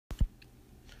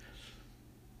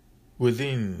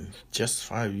Within just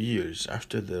 5 years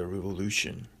after the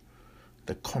revolution,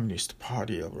 the Communist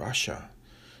Party of Russia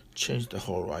changed the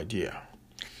whole idea.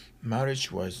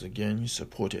 Marriage was again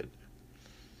supported.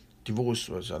 Divorce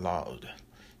was allowed,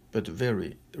 but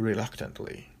very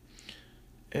reluctantly.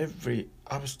 Every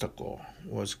obstacle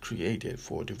was created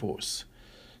for divorce,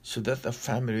 so that the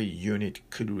family unit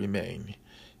could remain,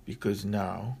 because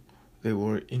now they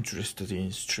were interested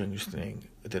in strengthening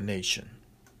the nation.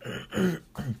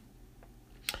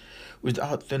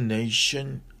 Without the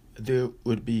nation, there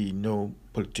would be no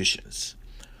politicians.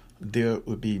 There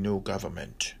would be no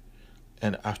government.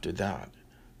 And after that,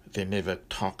 they never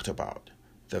talked about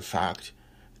the fact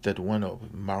that one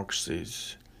of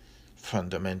Marx's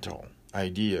fundamental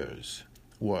ideas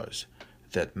was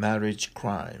that marriage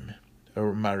came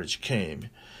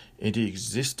into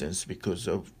existence because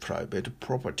of private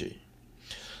property.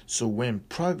 So when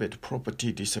private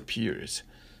property disappears,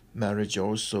 marriage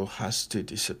also has to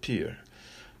disappear.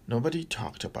 Nobody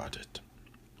talked about it.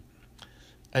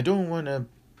 I don't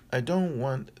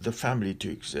want the family to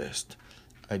exist.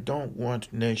 I don't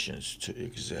want nations to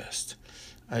exist.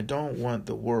 I don't want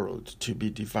the world to be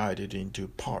divided into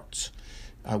parts.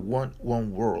 I want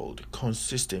one world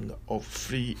consisting of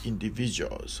free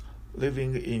individuals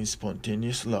living in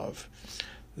spontaneous love,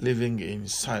 living in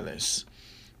silence,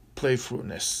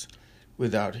 playfulness,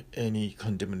 without any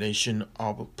condemnation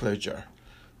of pleasure,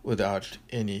 without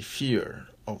any fear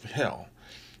of hell,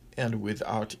 and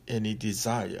without any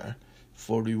desire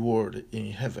for reward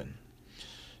in heaven.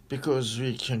 Because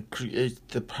we can create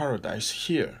the paradise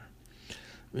here.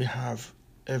 We have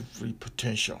every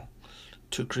potential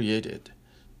to create it,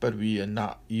 but we are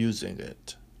not using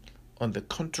it. On the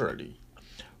contrary,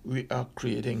 we are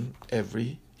creating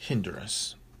every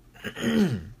hindrance.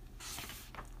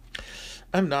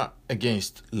 I'm not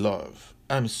against love.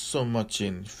 I'm so much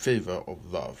in favor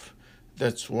of love.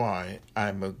 That's why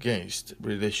I'm against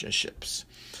relationships,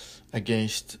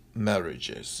 against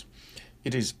marriages.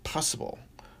 It is possible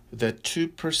that two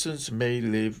persons may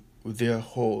live their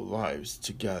whole lives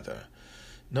together.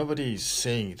 Nobody is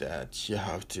saying that you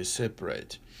have to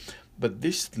separate, but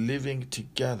this living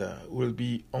together will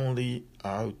be only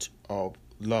out of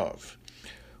love,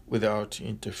 without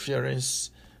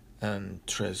interference and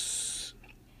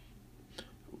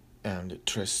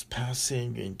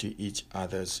trespassing into each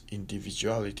other's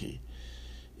individuality,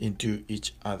 into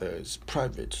each other's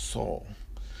private soul,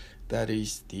 that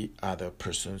is the other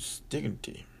person's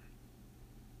dignity.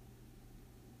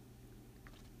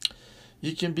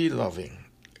 You can be loving,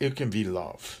 you can be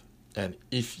love, and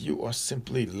if you are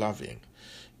simply loving,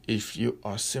 if you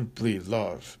are simply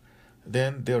love,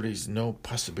 then there is no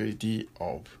possibility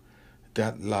of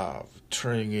that love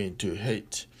turning into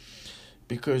hate,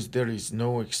 because there is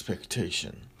no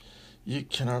expectation. You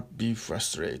cannot be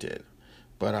frustrated,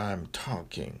 but I am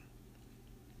talking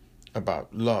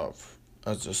about love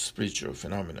as a spiritual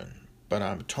phenomenon. But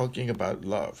I'm talking about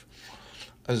love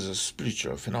as a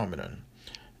spiritual phenomenon,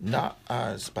 not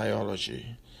as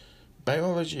biology.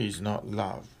 Biology is not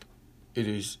love, it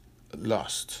is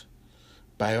lust.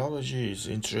 Biology is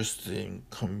interested in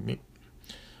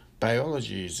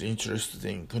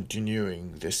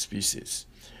continuing the species.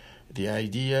 The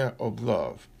idea of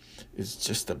love is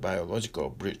just a biological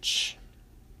bridge.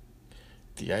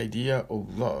 The idea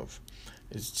of love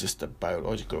is just a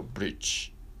biological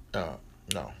bridge. No.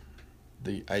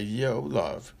 The idea of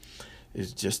love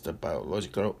is just a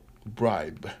biological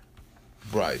bribe.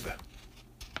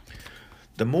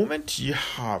 The moment you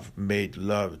have made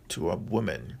love to a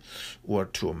woman or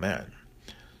to a man,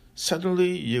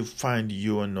 suddenly you find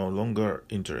you are no longer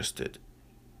interested,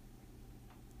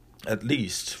 at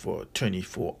least for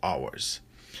 24 hours.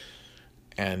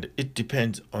 And it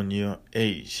depends on your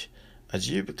age. As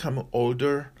you become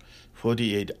older,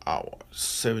 48 hours,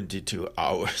 72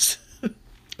 hours.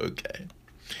 Okay.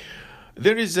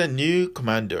 There is a new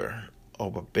commander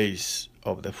of a base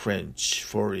of the French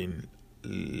Foreign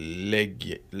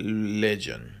Legion,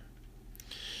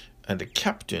 and the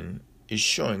captain is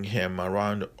showing him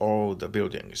around all the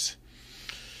buildings.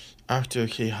 After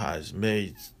he has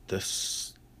made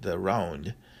the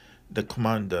round, the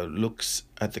commander looks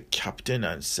at the captain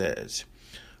and says,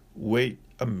 "Wait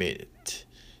a minute,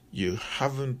 you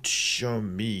haven't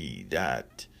shown me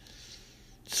that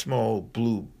small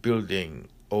blue building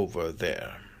over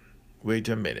there. Wait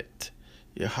a minute,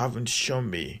 you haven't shown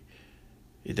me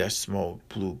that small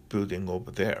blue building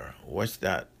over there. What's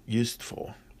that used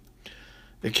for?"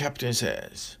 The captain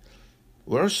says,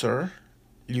 "Well, sir,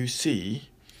 you see,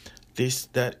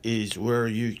 that is where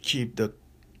you keep the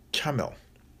camel."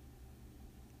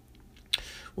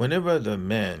 Whenever the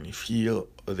men feel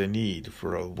the need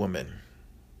for a woman,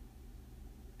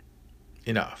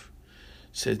 enough,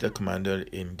 says the commander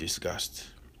in disgust.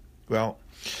 Well,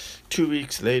 2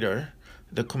 weeks later,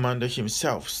 the commander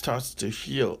himself starts to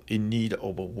feel in need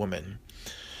of a woman.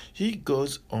 He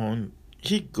goes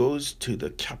to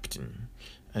the captain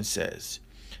and says,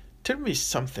 "Tell me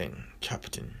something,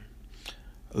 Captain,"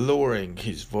 lowering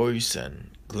his voice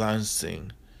and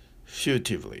glancing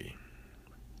furtively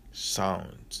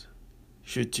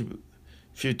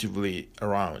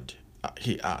around.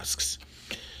 He asks,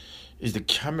 "Is the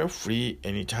camel free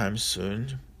anytime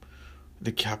soon?"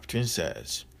 The captain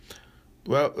says,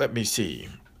 "Well, let me see."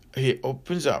 He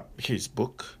opens up his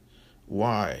book.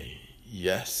 "Why,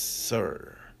 yes,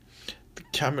 sir. The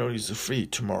camel is free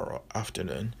tomorrow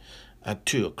afternoon at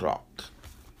 2 o'clock.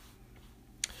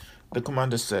 The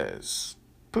commander says,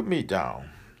 "Put me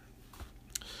down."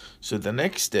 So the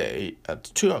next day at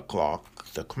 2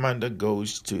 o'clock, the commander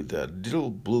goes to the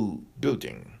little blue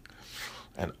building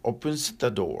and opens the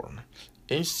door.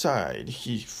 Inside,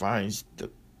 he finds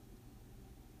the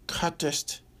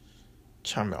cutest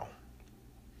camel.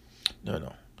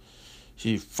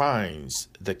 He finds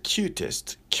the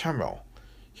cutest camel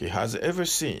he has ever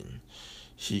seen.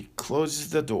 He closes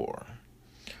the door.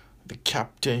 The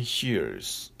captain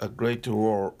hears a great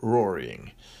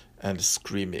roaring and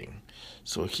screaming,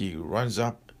 so he runs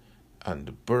up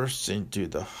and bursts into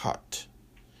the hut.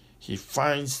 He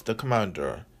finds the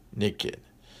commander naked,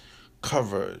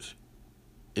 covered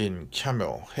in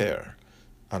camel hair,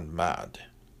 and mad.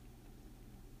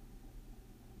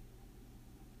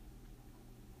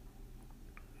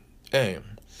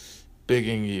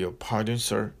 "Begging your pardon,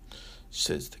 sir,"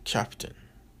 says the captain,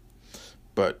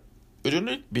 "but wouldn't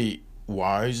it be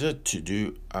wiser to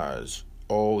do as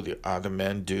all the other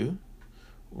men do?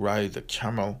 Ride the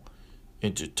camel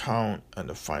into town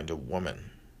and find a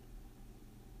woman."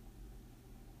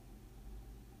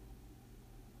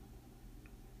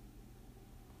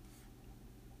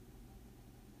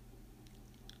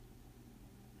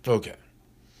 Okay,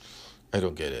 I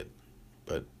don't get it,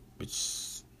 but it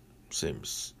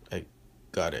seems I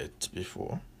got it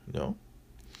before, no?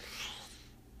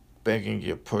 "Begging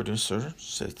your pardon, sir,"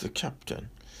 says the captain,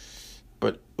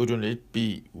 "but wouldn't it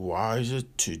be wiser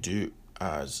to do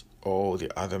as all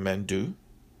the other men do?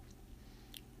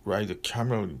 Ride the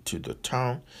camel into the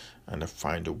town and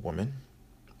find a woman."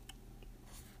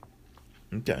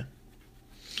 Okay.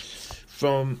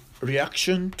 From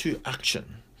reaction to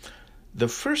action. The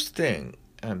first thing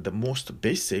and the most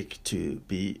basic to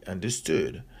be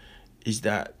understood is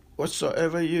that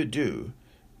whatsoever you do,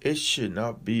 it should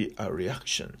not be a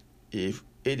reaction. If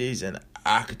it is an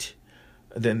act,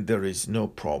 then there is no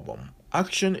problem.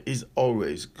 Action is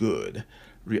always good,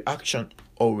 reaction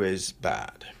always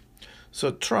bad.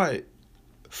 So try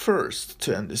first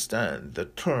to understand the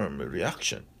term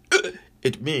reaction.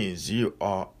 It means you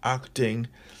are acting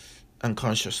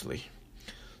unconsciously.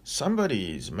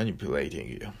 Somebody is manipulating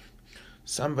you.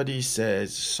 Somebody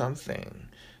says something,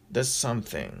 does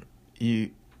something,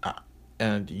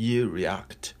 and you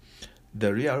react.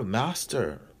 The real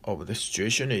master of the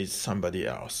situation is somebody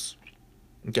else.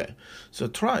 Okay, so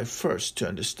try first to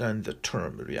understand the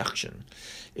term reaction.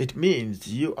 It means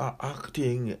you are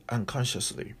acting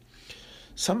unconsciously.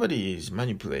 Somebody is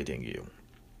manipulating you.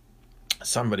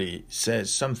 Somebody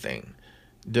says something,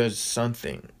 does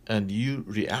something, and you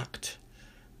react.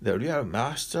 The real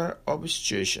master of the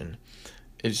situation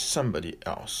is somebody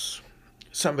else.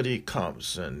 Somebody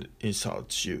comes and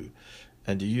insults you,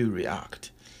 and you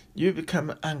react. You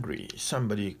become angry.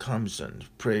 Somebody comes and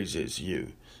praises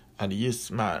you, and you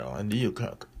smile, and you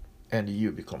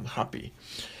become happy.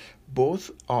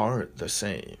 Both are the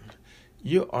same.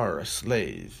 You are a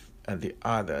slave, and the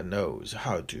other knows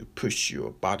how to push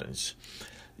your buttons.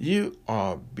 You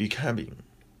are behaving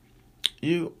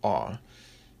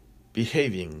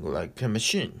like a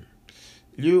machine.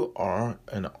 You are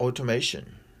an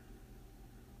automation.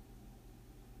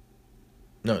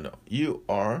 You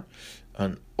are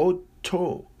an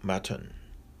automaton.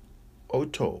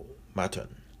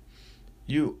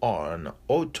 You are an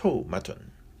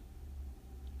automaton.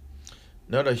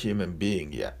 Not a human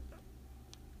being yet.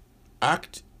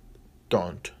 Act,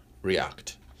 don't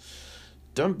react.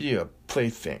 Don't be a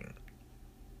plaything.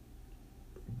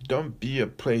 Don't be a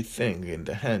plaything in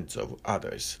the hands of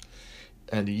others.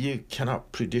 And you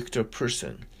cannot predict a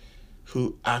person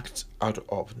who acts out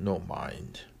of no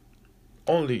mind.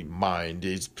 Only mind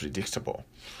is predictable.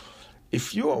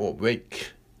 If you are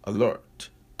awake, alert,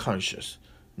 conscious,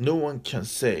 no one can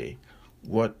say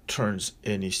what turns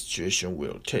any situation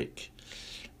will take.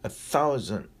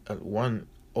 1,001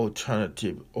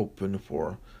 alternative open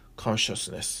for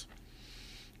consciousness.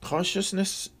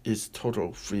 Consciousness is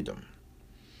total freedom,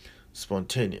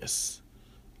 spontaneous,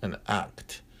 an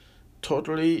act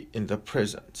totally in the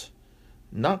present,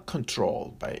 not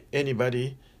controlled by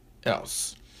anybody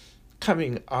else,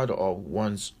 coming out of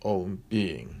one's own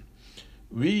being.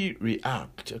 We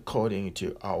react according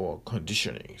to our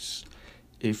conditionings.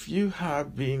 If you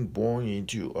have been born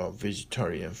into a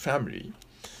vegetarian family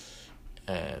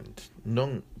and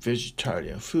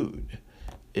non-vegetarian food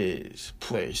is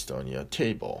placed on your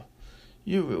table,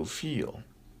 you will feel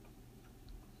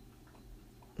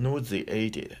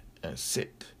nauseated and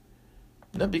sick,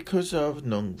 not because of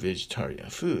non-vegetarian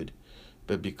food,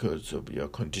 but because of your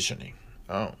conditioning.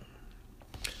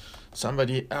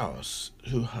 Somebody else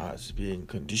who has been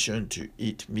conditioned to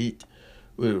eat meat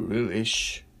will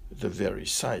relish the very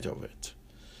sight of it.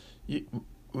 You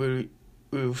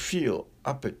will feel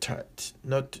appetite,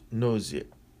 not nausea.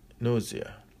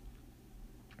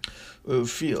 Will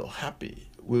feel happy,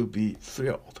 will be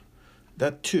thrilled.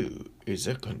 That too is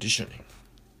a conditioning.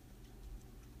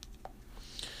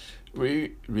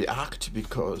 We react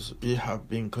because we have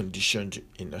been conditioned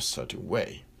in a certain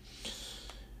way.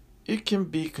 It can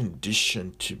be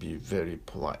conditioned to be very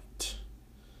polite.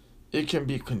 It can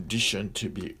be conditioned to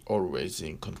be always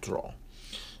in control.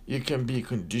 It can be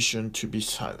conditioned to be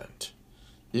silent.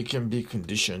 It can be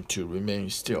conditioned to remain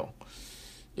still.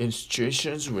 In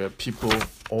situations where people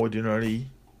ordinarily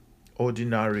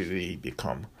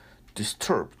become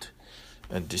disturbed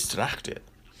and distracted,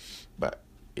 but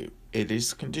it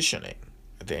is conditioning,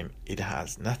 then it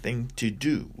has nothing to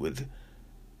do with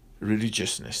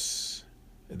religiousness.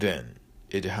 Then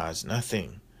it has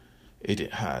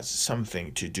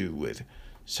something to do with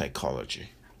psychology.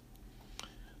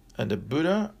 And the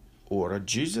Buddha or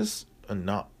Jesus are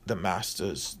not the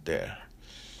masters there.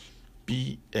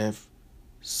 B.F.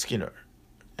 Skinner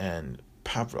and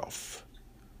Pavlov,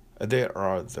 they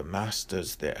are the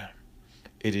masters there.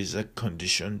 It is a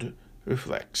conditioned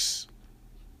reflex.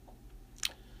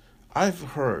 I've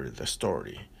heard the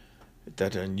story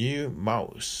that a new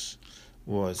mouse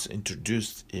was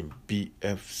introduced in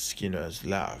B.F. Skinner's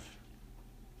lab.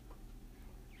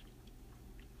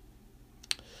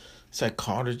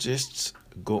 Psychologists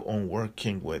go on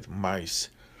working with mice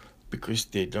because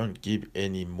they don't give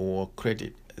any more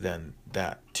credit than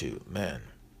that to men.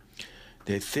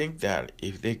 They think that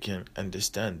if they can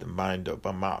understand the mind of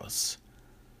a mouse,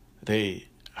 they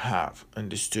have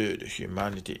understood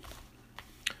humanity.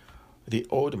 The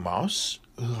old mouse,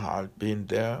 who had been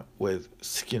there with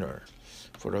Skinner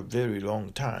for a very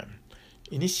long time,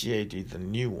 initiated the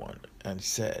new one and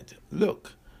said,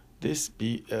 "Look, this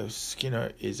B.F.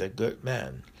 Skinner is a good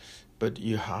man, but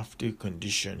you have to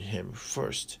condition him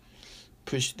first.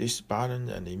 Push this button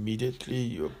and immediately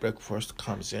your breakfast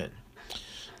comes in.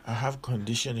 I have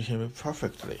conditioned him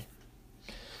perfectly."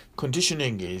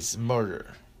 Conditioning is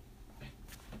murder.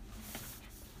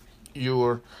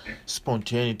 Your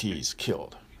spontaneity is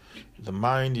killed. The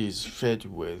mind is fed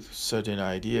with certain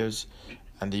ideas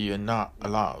and you are not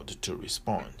allowed to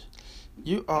respond.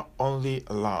 You are only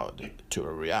allowed to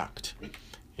react.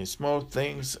 In small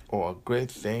things or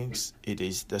great things, it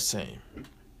is the same.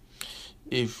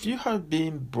 If you have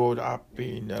been brought up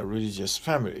in a religious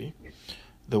family,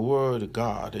 the word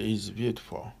God is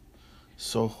beautiful,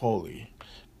 so holy,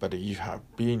 but if you have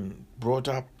been brought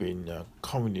up in a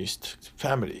communist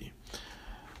family,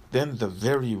 then the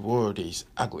very word is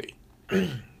ugly,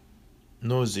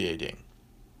 nauseating.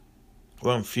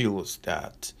 One feels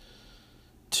that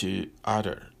to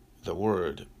utter the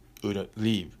word would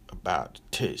leave a bad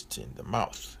taste in the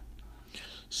mouth.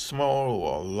 Small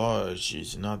or large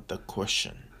is not the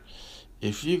question.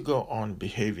 If you go on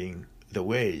behaving the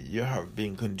way you have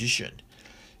been conditioned,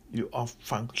 you are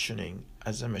functioning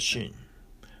as a machine.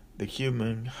 The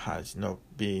human has not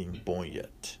been born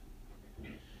yet.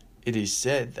 It is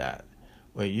said that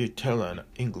when you tell an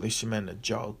Englishman a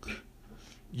joke,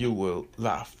 you will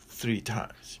laugh 3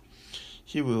 times.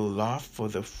 He will laugh for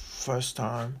the first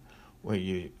time when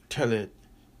you tell it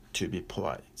to be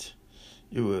polite.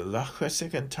 You will laugh a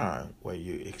second time when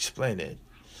you explain it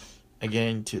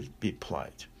again to be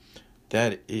polite.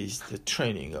 That is the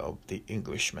training of the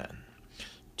Englishman,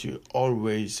 to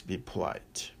always be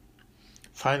polite.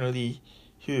 Finally,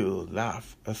 he will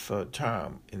laugh a 3rd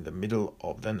time in the middle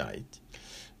of the night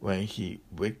when he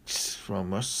wakes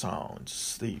from a sound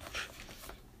sleep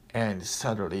and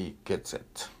suddenly gets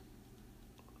it.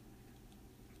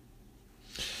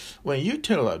 When you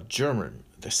tell a German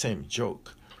the same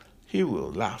joke, he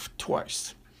will laugh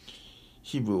twice.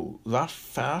 He will laugh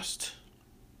fast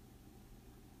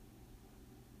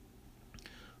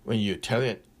when you tell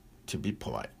it to be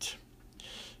polite.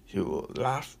 He will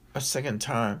laugh a second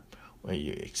time when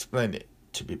you explain it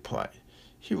to be polite.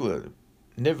 He will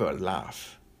never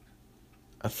laugh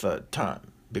a third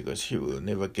time because he will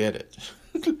never get it.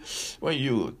 When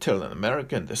you tell an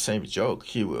American the same joke,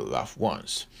 he will laugh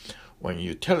once. When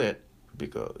you tell it,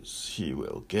 because he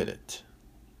will get it.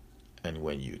 And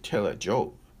when you tell a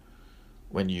joke,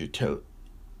 when you tell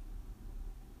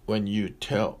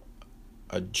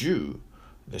a Jew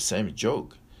the same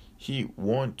joke, he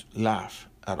won't laugh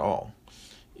at all.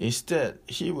 Instead,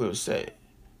 he will say,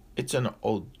 "It's an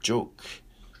old joke,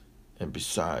 and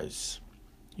besides,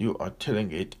 you are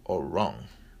telling it all wrong."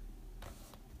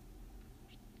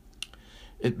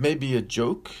 It may be a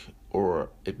joke,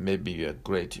 or it may be a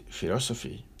great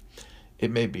philosophy. It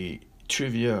may be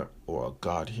trivia or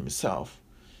God himself.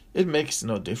 It makes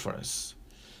no difference.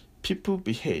 People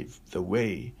behave the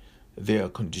way they are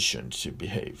conditioned to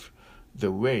behave,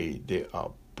 the way they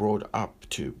are brought up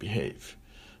to behave,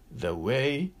 the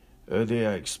way they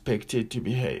are expected to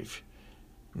behave.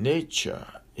 Nature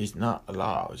is not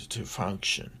allowed to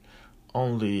function.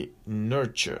 Only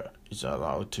nurture is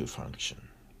allowed to function.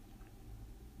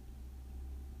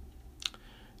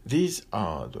 These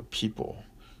are the people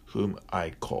whom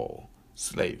I call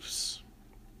slaves.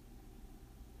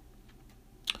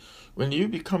 When you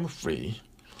become free,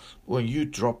 when you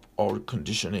drop all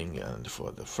conditioning and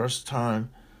for the first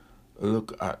time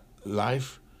look at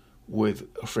life with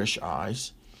fresh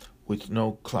eyes, with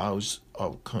no clouds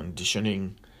of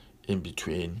conditioning in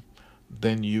between,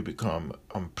 then you become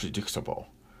unpredictable.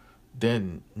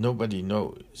 Then nobody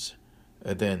knows.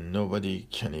 Then nobody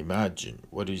can imagine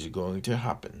what is going to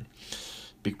happen,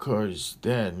 because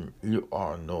then you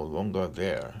are no longer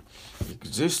there.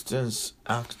 Existence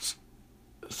acts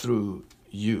through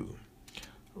you.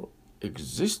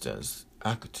 Existence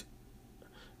acts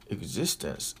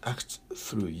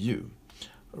through you.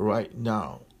 Right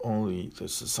now, only the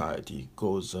society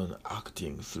goes on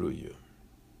acting through you.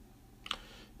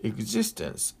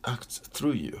 Existence acts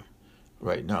through you.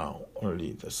 Right now,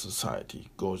 only the society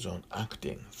goes on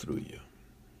acting through you.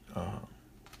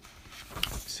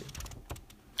 See.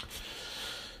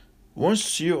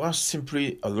 Once you are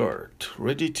simply alert,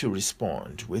 ready to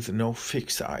respond with no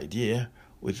fixed idea,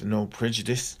 with no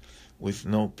prejudice, with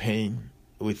no pain,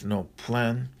 with no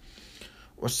plan,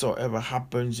 whatsoever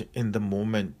happens in the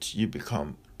moment, you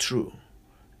become true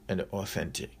and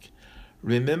authentic.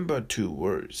 Remember two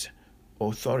words,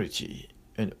 authority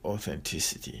and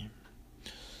authenticity.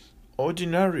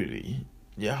 Ordinarily,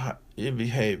 you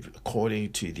behave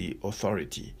according to the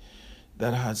authority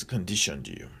that has conditioned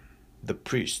you. The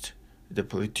priest, the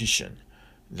politician,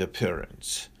 the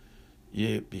parents.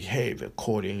 You behave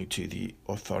according to the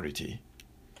authority.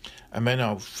 A man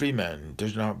of free man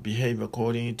does not behave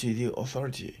according to the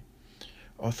authority.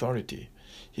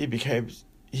 He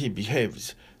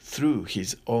behaves through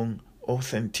his own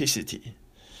authenticity.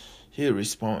 He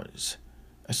responds.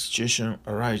 A situation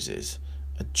arises,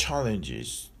 a challenge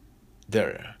is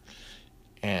there,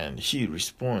 and he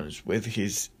responds with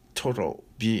his total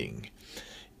being.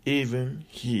 Even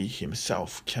he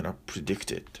himself cannot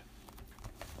predict it.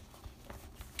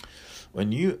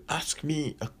 When you ask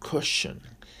me a question,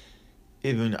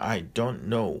 even I don't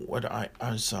know what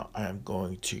answer I am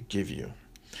going to give you.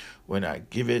 When I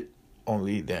give it,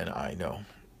 only then I know.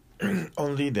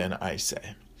 Only then I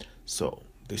say, "So,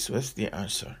 this was the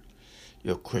answer.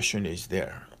 Your question is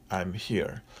there. I'm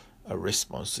here. A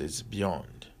response is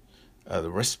beyond.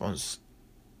 The response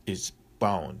is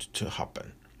bound to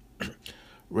happen."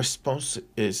 Response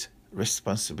is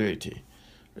responsibility.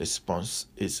 Response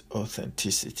is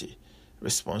authenticity.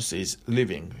 Response is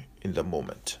living in the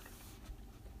moment.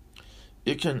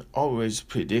 You can always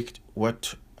predict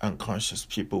what unconscious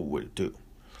people will do.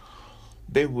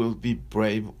 They will be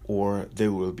brave or they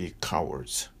will be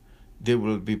cowards. They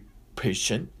will be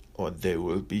patient or they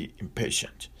will be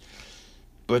impatient.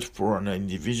 But for an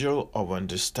individual of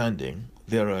understanding,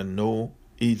 there are no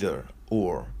either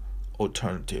or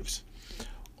alternatives.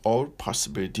 All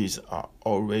possibilities are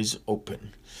always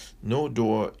open. No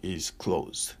door is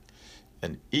closed,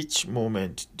 and each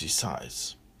moment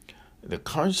decides. The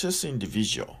conscious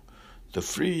individual, the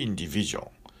free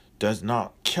individual, does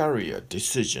not carry a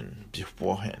decision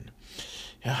beforehand.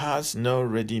 He has no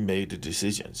ready-made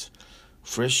decisions.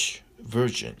 Fresh,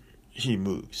 virgin, he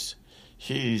moves.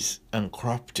 He is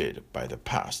uncorrupted by the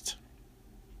past.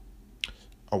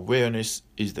 Awareness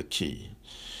is the key.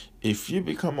 If you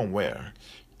become aware,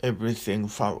 everything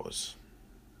follows.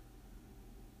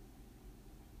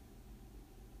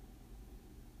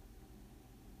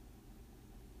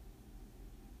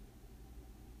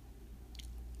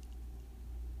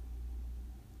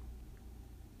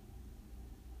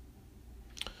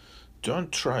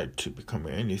 Don't try to become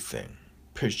anything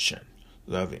patient,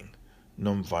 loving,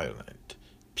 nonviolent,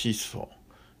 peaceful.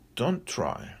 Don't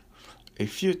try.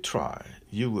 If you try,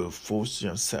 you will force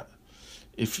yourself.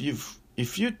 If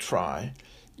you try,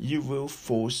 you will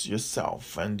force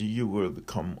yourself and you will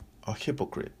become a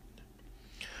hypocrite.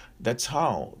 That's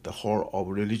how the whole of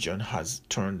religion has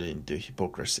turned into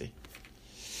hypocrisy.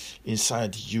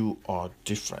 Inside you are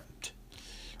different.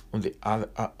 On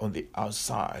the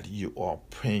outside you are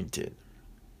painted.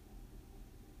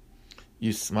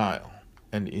 You smile,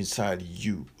 and inside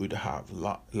you would have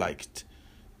liked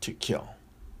to kill.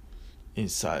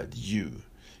 Inside you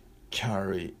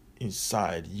carry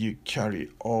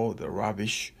all the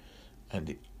rubbish,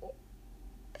 and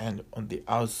on the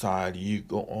outside you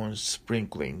go on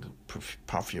sprinkling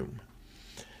perfume.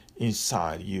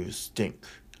 Inside you stink.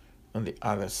 On the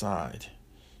other side,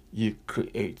 you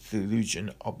create the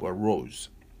illusion of a rose.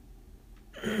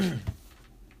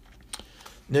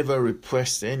 Never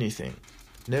repress anything.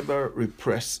 Never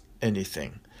repress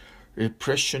anything.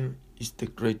 Repression is the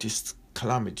greatest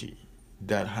calamity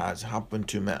that has happened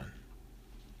to man.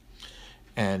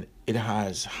 And it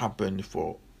has happened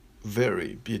for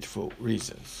very beautiful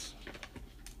reasons.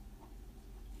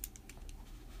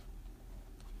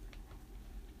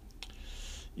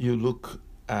 You look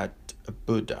at a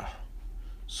Buddha,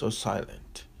 so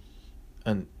silent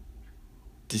and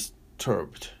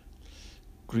disturbed.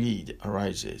 Greed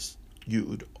arises. You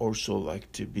would also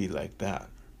like to be like that.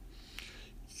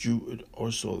 You would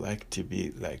also like to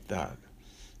be like that.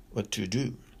 What to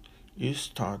do? You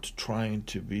start trying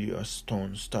to be a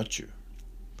stone statue.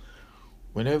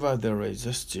 Whenever there is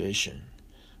a situation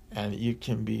and you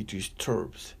can be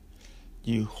disturbed,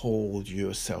 you hold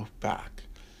yourself back.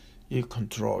 You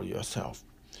control yourself.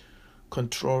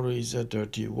 Control is a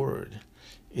dirty word.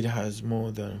 It has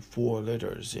more than 4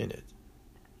 letters in it.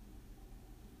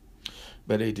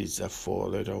 But it is a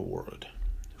 4-letter word.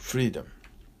 Freedom.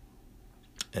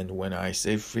 And when I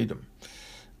say freedom,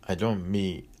 I don't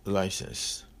mean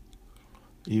license.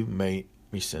 You may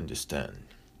misunderstand.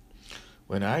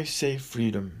 When I say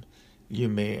freedom, you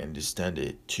may understand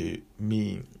it to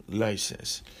mean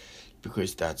license,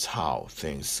 because that's how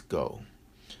things go.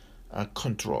 A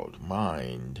controlled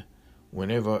mind,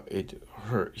 whenever it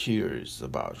hears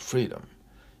about freedom,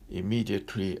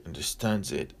 immediately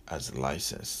understands it as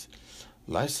license.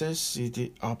 License is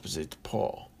the opposite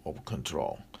pole of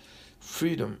control.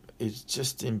 Freedom is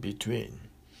just in between,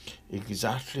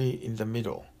 exactly in the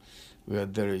middle, where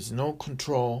there is no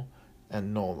control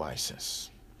and no license.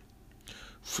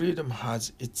 Freedom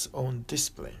has its own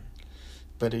discipline,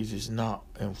 but it is not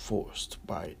enforced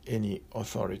by any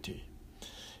authority.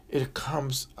 It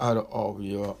comes out of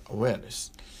your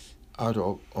awareness, out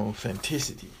of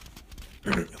authenticity.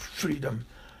 Freedom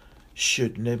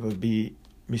should never be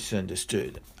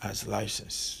misunderstood as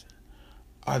license.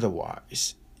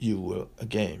 Otherwise, you will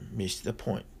again miss the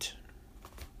point.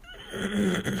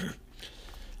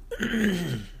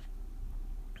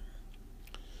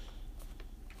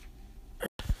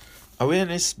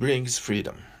 Awareness brings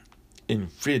freedom. In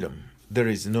freedom, there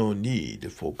is no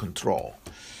need for control,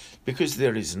 because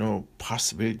there is no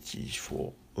possibility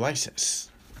for license.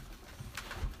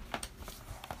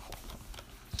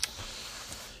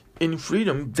 In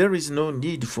freedom, there is no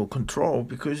need for control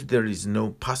because there is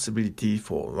no possibility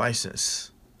for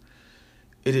license.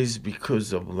 It is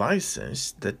because of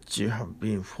license that you have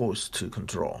been forced to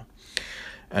control.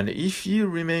 And if you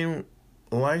remain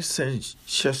licentious,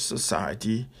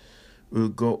 society will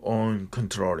go on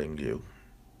controlling you.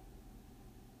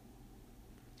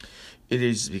 It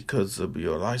is because of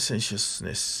your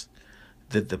licentiousness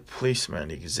that the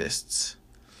policeman exists,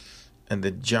 and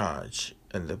the judge,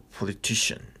 and the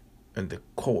politician, and the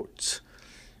courts,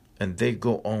 and they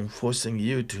go on forcing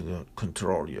you to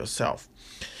control yourself.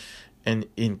 And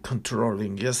in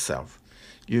controlling yourself,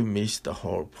 you miss the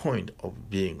whole point of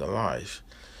being alive,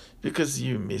 because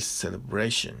you miss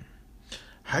celebration.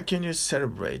 How can you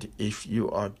celebrate if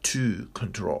you are too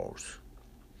controlled?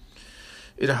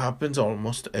 It happens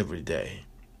almost every day.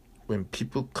 When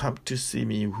people come to see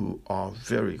me who are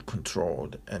very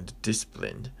controlled and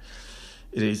disciplined,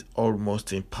 it is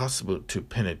almost impossible to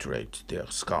penetrate their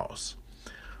skulls.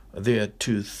 They are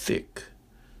too thick.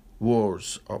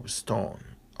 Walls of stone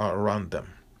are around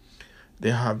them.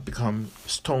 They have become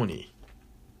stony.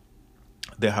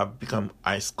 They have become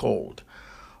ice cold.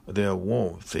 Their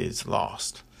warmth is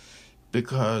lost.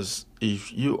 Because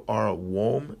if you are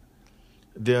warm,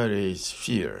 there is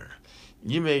fear.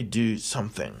 You may do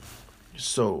something.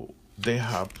 So they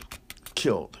have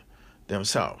killed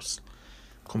themselves,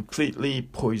 completely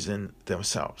poisoned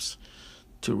themselves.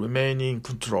 To remain in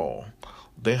control,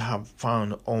 they have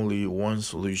found only one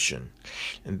solution,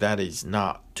 and that is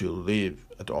not to live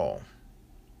at all.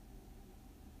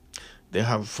 They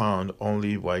have found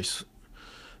only one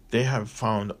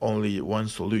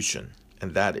solution,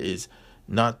 and that is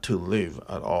not to live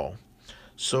at all.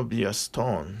 So be a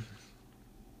stone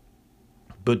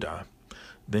Buddha,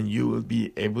 then you will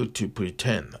be able to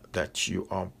pretend that you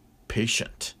are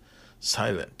patient,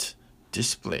 silent,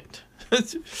 disciplined.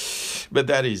 But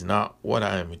that is not what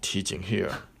I am teaching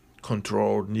here.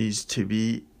 Control needs to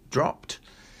be dropped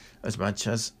as much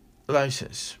as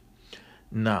license.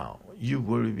 Now you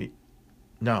will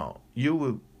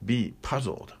be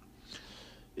puzzled.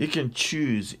 You can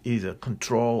choose either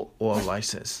control or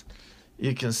license.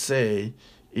 You can say,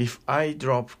 if I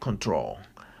drop control,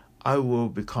 I will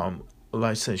become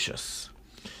licentious.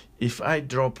 If I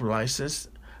drop license,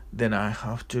 then I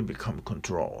have to become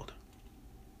controlled.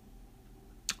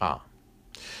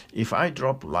 If I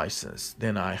drop license,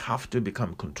 then I have to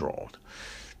become controlled.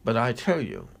 But I tell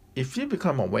you, if you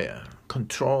become aware,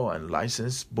 control and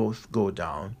license both go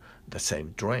down the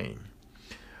same drain.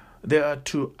 There are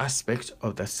two aspects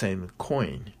of the same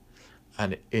coin,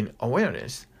 and in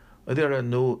awareness, they are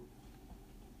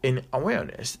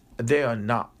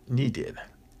not needed.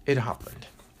 It happened.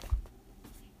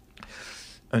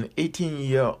 An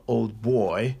 18-year-old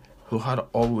boy who had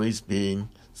always been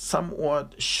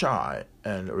somewhat shy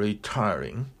and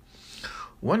retiring,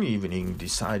 one evening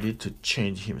decided to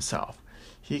change himself.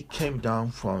 He came down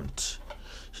from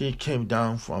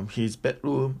his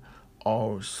bedroom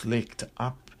all slicked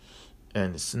up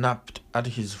and snapped at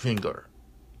his father.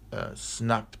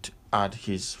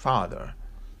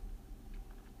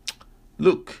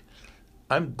 Look,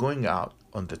 I'm going out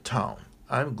on the town.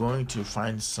 I'm going to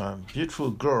find some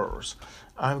beautiful girls.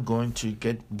 I'm going to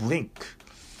get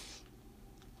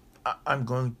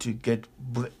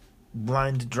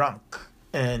blind drunk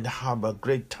and have a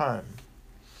great time.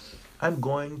 I'm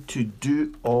going to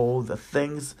do all the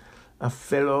things a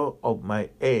fellow of my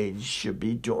age should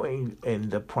be doing in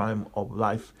the prime of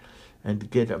life and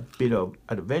get a bit of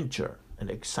adventure and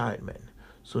excitement.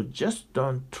 So just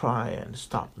don't try and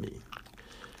stop me.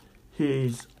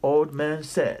 His old man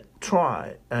said,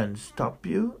 Try and stop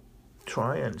you?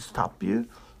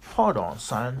 Hold on,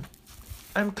 son.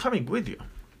 I'm coming with you.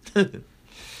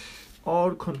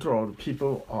 All controlled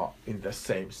people are in the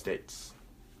same states.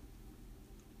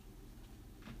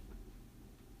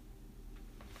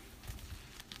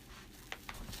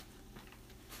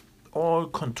 All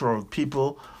controlled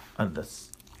people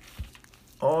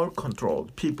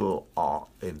are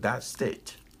in that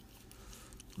state,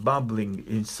 bubbling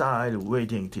inside,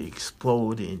 waiting to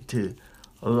explode into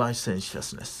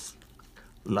licentiousness.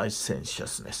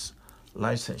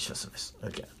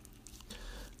 Again.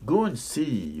 Go and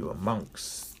see your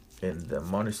monks in the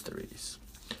monasteries.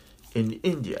 In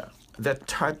India, that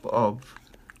type of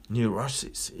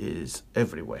neurosis is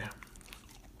everywhere.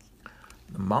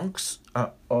 The monks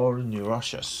are all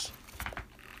neurosis.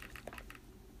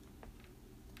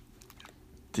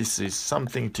 This is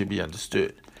something to be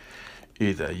understood.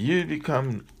 Either you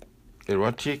become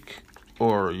erotic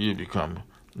or you become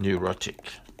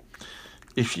neurotic.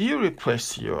 If you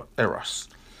replace your eros,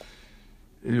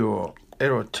 your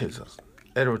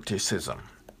eroticism,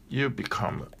 you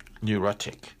become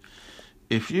neurotic.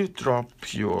 If you drop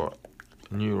your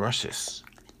neurosis,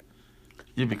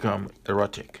 you become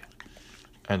erotic.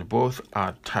 And both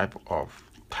are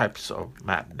types of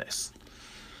madness.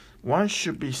 One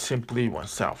should be simply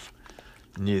oneself,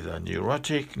 neither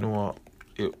neurotic nor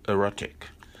erotic,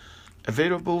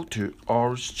 available to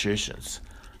all situations,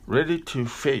 ready to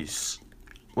face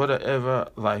whatever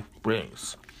life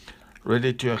brings,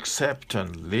 ready to accept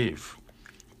and live,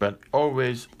 but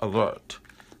always alert,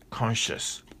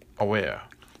 conscious, aware,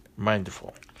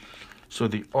 mindful. So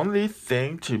the only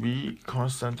thing to be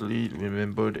constantly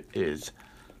remembered is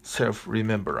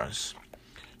self-remembrance.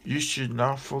 You should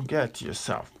not forget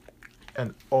yourself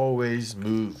and always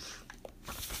move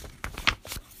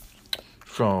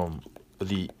from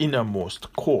the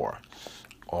innermost core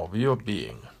of your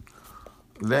being.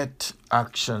 Let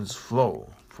actions flow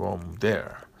from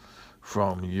there,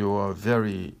 from your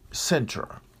very center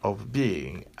of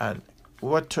being, and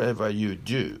whatever you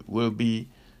do will be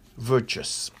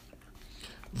virtuous.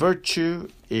 Virtue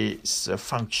is a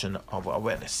function of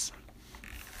awareness.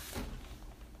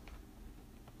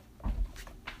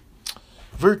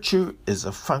 Virtue is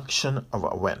a function of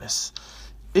awareness.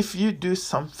 If you do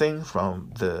something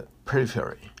from the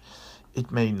periphery,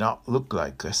 it may not look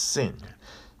like a sin,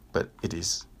 but it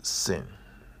is sin.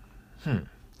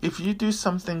 If you do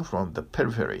something from the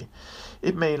periphery,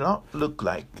 it may not look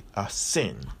like a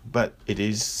sin, but it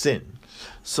is sin.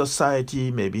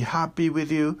 Society may be happy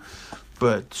with you,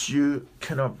 but you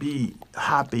cannot be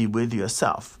happy with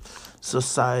yourself.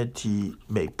 Society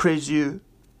may praise you,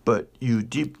 but you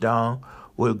deep down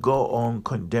will go on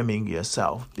condemning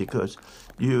yourself because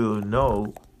you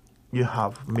know you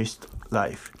have missed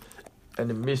life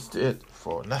and missed it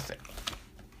for nothing.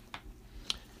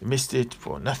 You missed it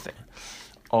for nothing.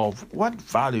 Of what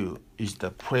value is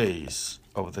the praise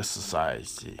of the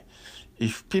society?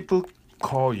 If people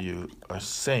call you a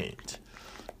saint,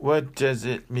 what does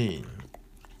it mean?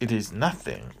 It is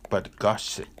nothing but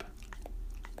gossip.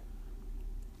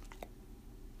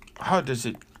 How does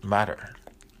it matter?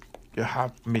 You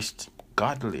have missed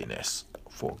godliness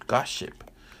for gossip.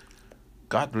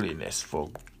 Godliness for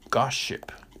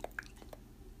gossip.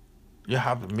 You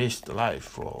have missed life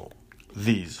for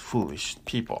these foolish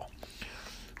people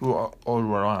who are all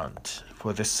around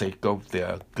for the sake of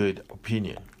their good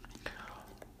opinion.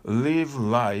 Live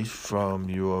life from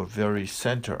your very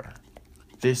center.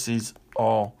 This is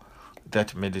all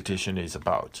that meditation is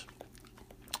about.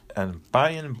 And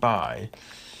by,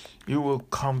 you will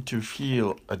come to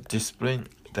feel a discipline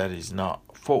that is not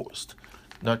forced,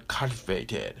 not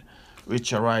cultivated,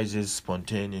 which arises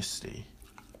spontaneously,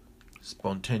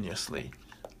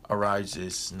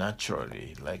 arises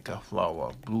naturally like a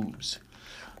flower blooms.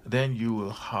 Then you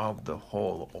will have the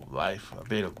whole of life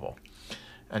available,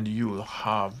 and you will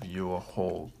have your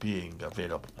whole being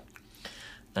available.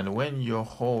 And when your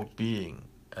whole being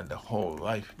and the whole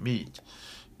life meet,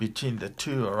 between the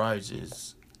two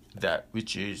arises that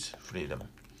which is freedom.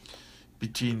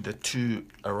 Between the two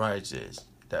arises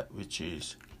that which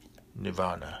is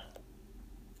nirvana.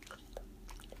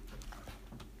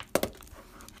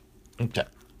 Okay.